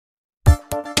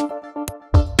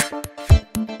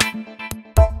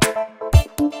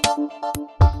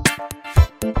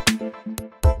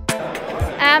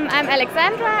I'm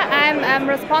Alexandra. I'm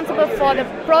responsible for the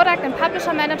product and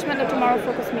publisher management at Tomorrow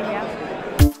Focus Media.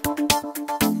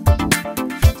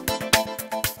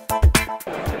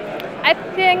 I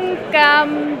think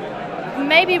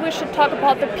maybe we should talk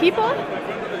about the people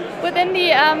within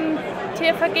the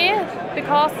TFG,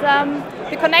 because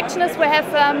the connection is we have,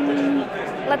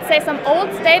 let's say, some old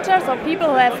stagers or people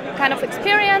who have kind of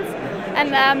experience, and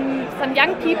some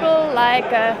young people like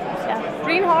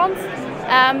greenhorns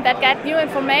that get new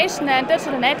information and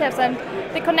digital natives, and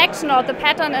the connection or the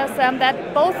pattern is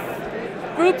that both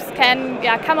groups can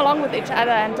come along with each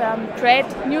other and create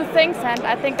new things, and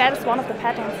I think that is one of the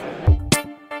patterns.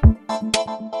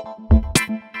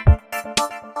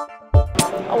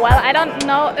 Well, I don't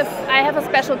know if I have a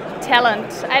special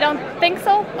talent. I don't think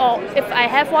so, or if I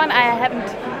have one, I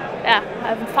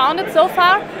haven't found it so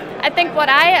far. I think what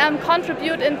I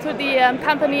contribute into the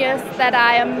company is that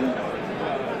I am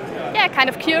kind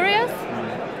of curious,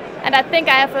 and I think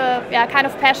I have a kind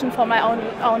of passion for my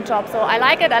own job. So I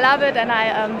like it, I love it, and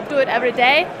I do it every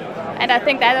day, and I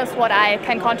think that is what I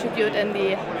can contribute in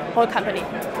the whole company.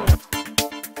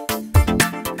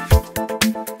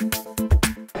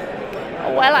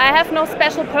 Well, I have no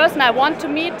special person I want to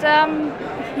meet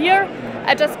here.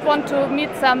 I just want to meet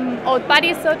some old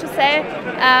buddies, so to say,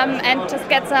 and just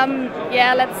get some,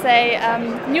 let's say,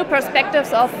 new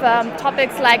perspectives of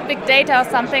topics like big data or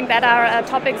something that are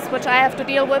topics which I have to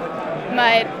deal with in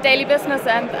my daily business,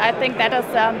 and I think that is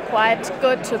quite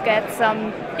good to get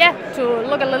some, to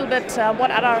look a little bit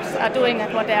what others are doing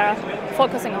and what they are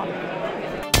focusing on.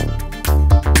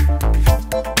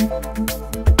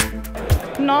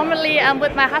 Normally I'm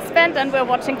with my husband and we're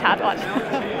watching Tatort.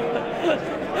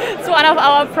 It's one of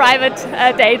our private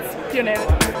dates, you know.